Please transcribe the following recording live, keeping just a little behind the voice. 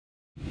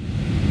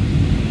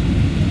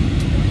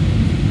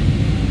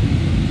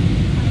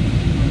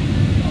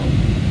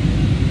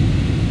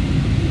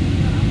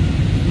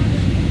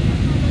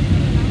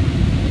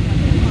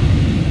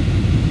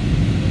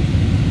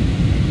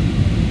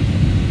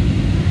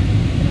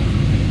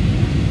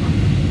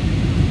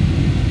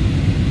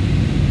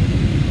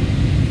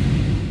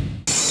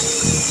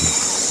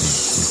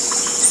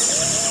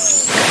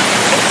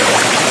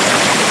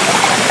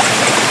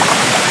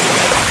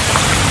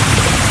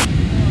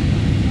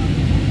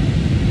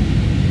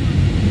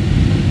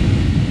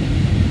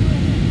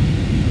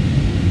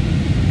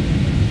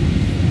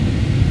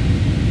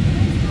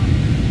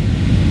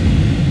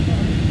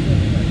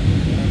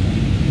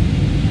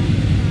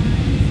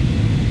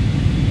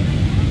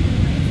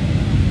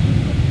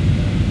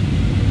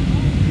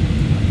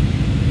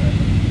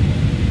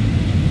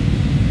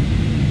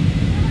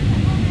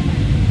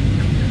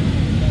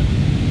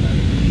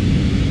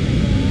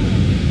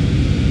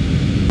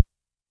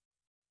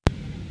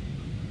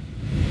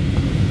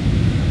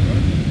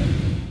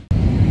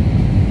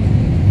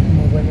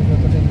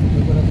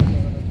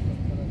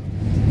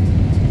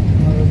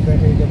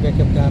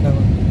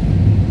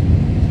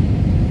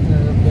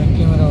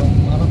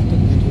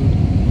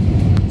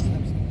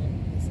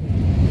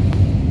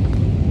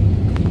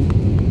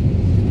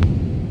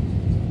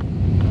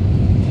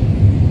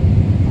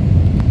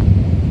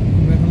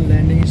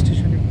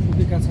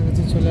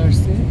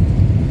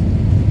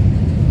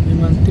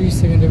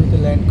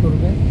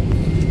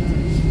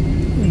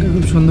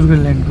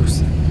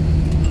করছে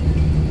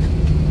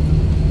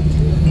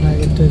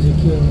আগেরটা যে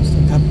কি অবস্থা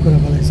ধাপ করে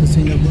ফেলাইছে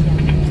Singapore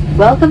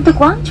Welcome to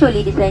Guangzhou,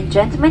 ladies and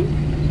gentlemen.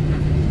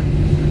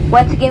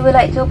 Once again, we'd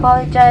like to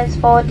apologize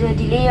for the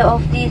delay of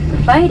this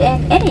flight and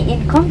any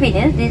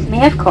inconvenience this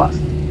may have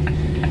caused.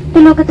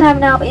 The local time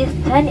now is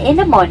 10 in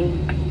the morning.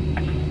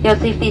 Your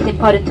safety is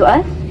important to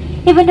us.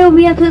 Even though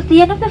we are towards the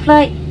end of the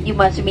flight, you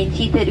must remain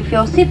seated with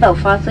your seatbelt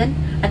fastened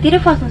until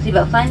the fasten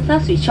seatbelt signs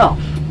are switched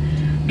off.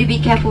 Do be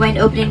careful when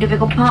opening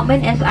the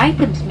compartment as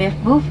items may have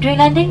moved during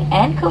landing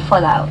and could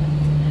fall out.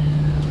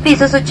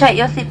 Please also check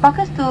your seat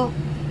pockets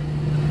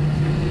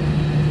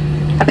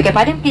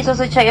Please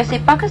also check your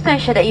seat pockets to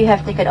ensure that you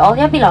have taken all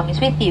your belongings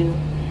with you.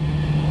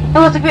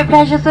 It was a great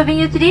pleasure serving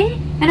you today,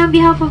 and on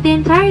behalf of the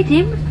entire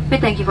team, we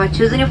thank you for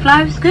choosing to fly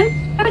with Scoot,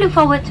 and we look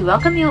forward to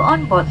welcome you on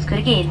board Scoot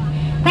again.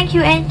 Thank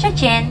you and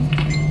cha-chin!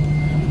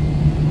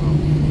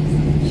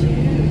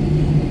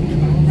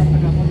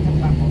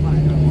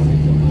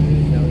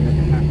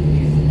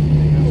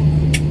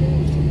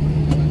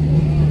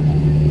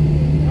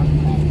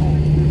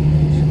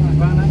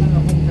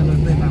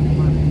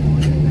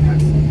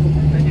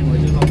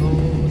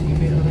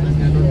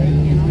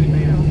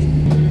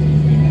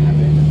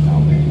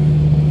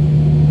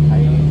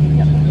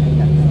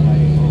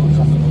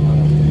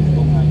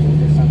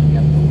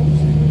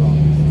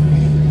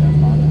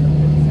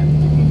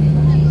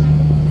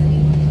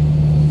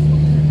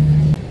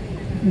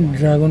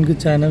 Dragon কি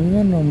China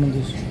বিমান না অন্য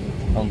দেশ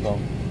Hong Kong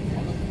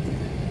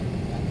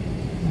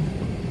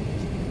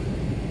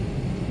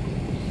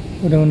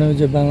ওটা মনে হয়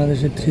যে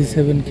বাংলাদেশের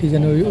 37 কি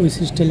জানো ওই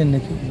সিস্টেমের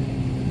নাকি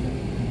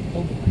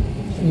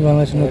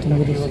বাংলাদেশের নতুন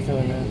করে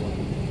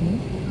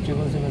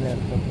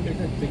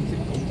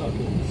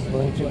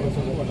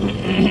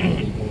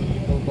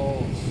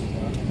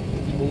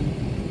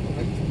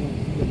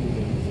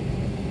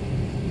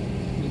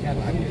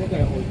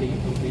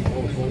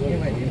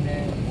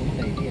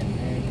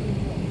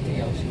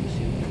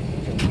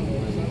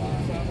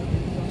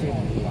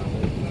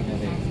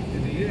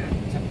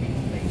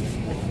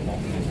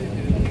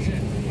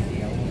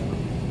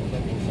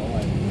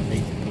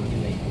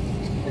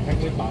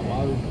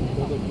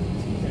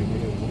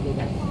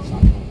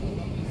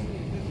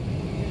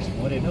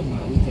我哋都唔係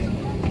好正，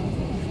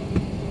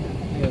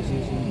呢有少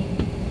少。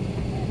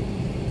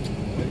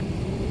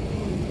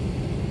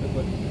不過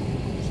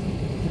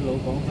啲老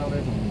廣州咧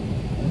同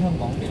香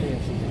港啲咧有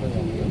少少都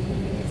有區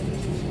別。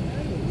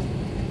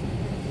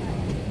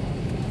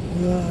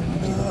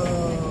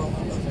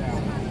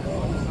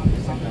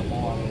新加坡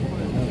啊，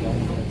香港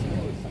啲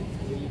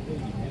都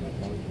嚴咧，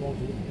就多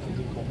咗少少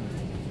風。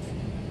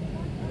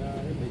係啊，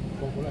因為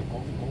個個都係講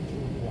普通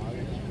話嘅，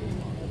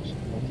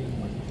講英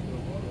文。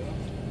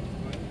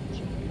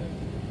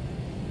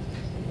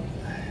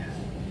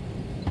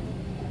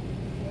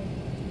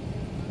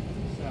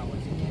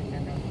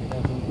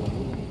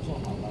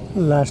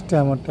লাস্টে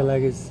আমারটা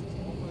লাগেজ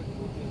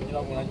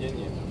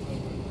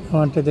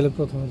আমারটা দিলে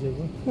প্রথমে যাব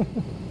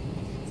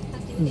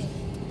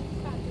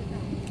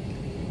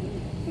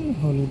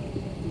হলুদ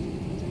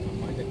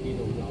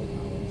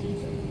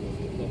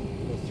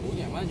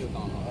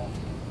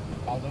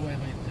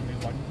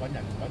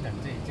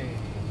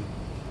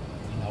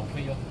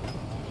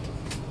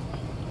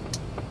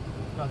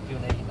叫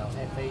你然後咧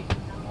飛，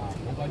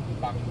冇講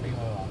200俾佢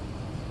話，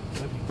佢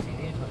平時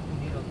呢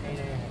個機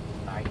咧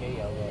大機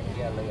有嘅，而家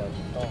旅遊業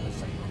多去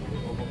食，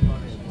冇咁多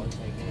你海細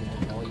機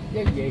可以。一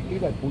夜機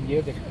都係半夜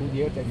一隻，半夜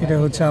一隻。এটা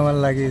হচ্ছে আমার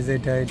লাগেজ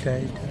এটা100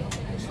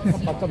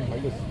真唔係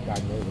呢個時間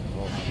嘅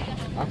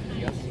嚇。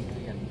有時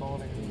人多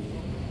咧，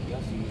有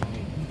時係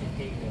呢隻機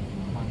嘅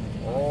5蚊。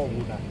哦，換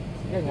啊！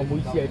因為我每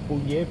次係半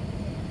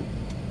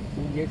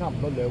夜差唔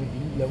多2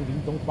點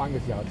鐘翻嘅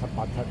時候787。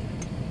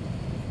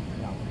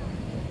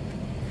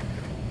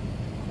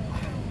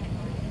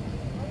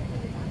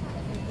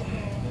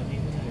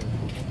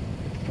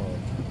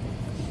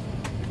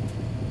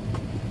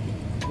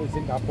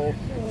新加坡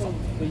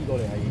飛過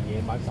嚟係夜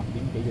晚10點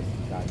幾嘅時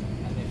間。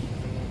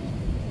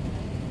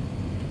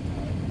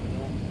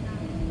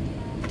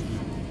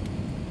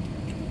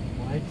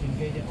我喺轉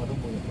機啫，我都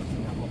冇入過新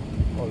加坡。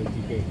哦，你轉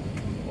機，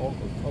我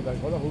就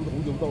覺得好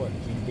多人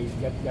轉機因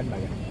嚟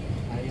啊，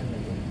係因嚟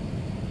嘅。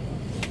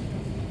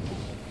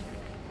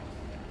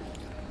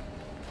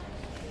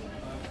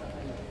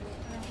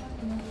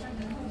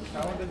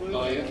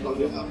Gayet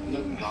tabii अपने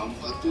काम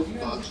खातिर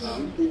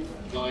पाछाम को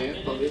gayet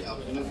tabii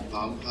अपने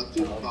काम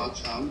खातिर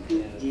पाछाम को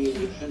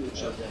diyebilirsin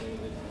uçak.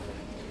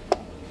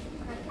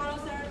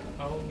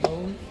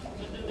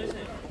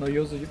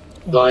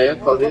 Gayet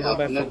tabii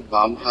अपने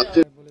काम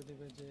खातिर বলে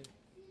দিবে যে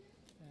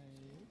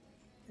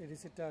এই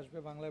রিসিপ্টটা আসবে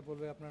বাংলায়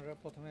বলবে আপনারা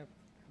প্রথমে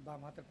বাম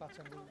হাতের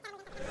পাঁচাম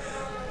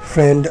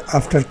Friend,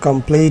 after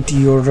complete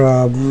your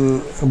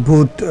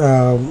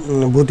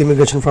booth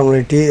immigration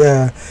formality,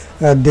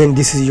 then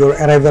this is your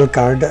arrival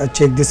card.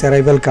 Check this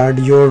arrival card,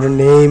 your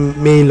name,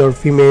 male or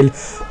female,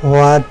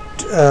 what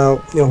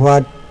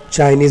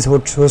Chinese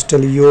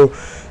hostel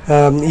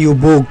you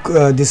book,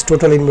 this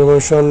total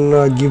information.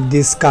 Give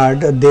this card,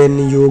 then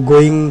you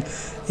going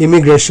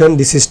immigration,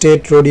 this is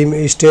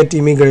state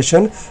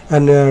immigration,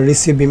 and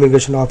receive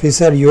immigration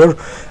officer your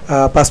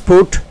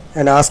passport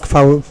and ask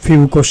for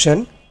few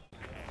question.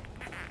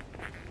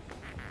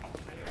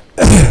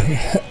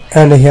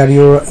 And here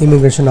your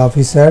immigration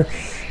officer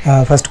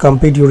first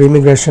complete your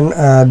immigration,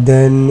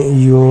 then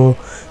you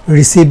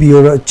receive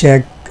your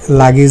check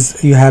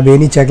luggage. You have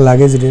any check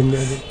luggage, then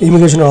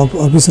immigration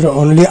officer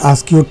only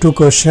ask you two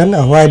question: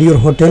 where your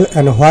hotel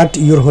and what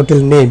your hotel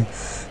name.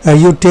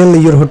 You tell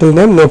your hotel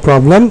name, no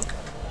problem.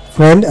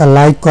 Friend,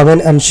 like,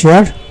 comment and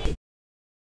share.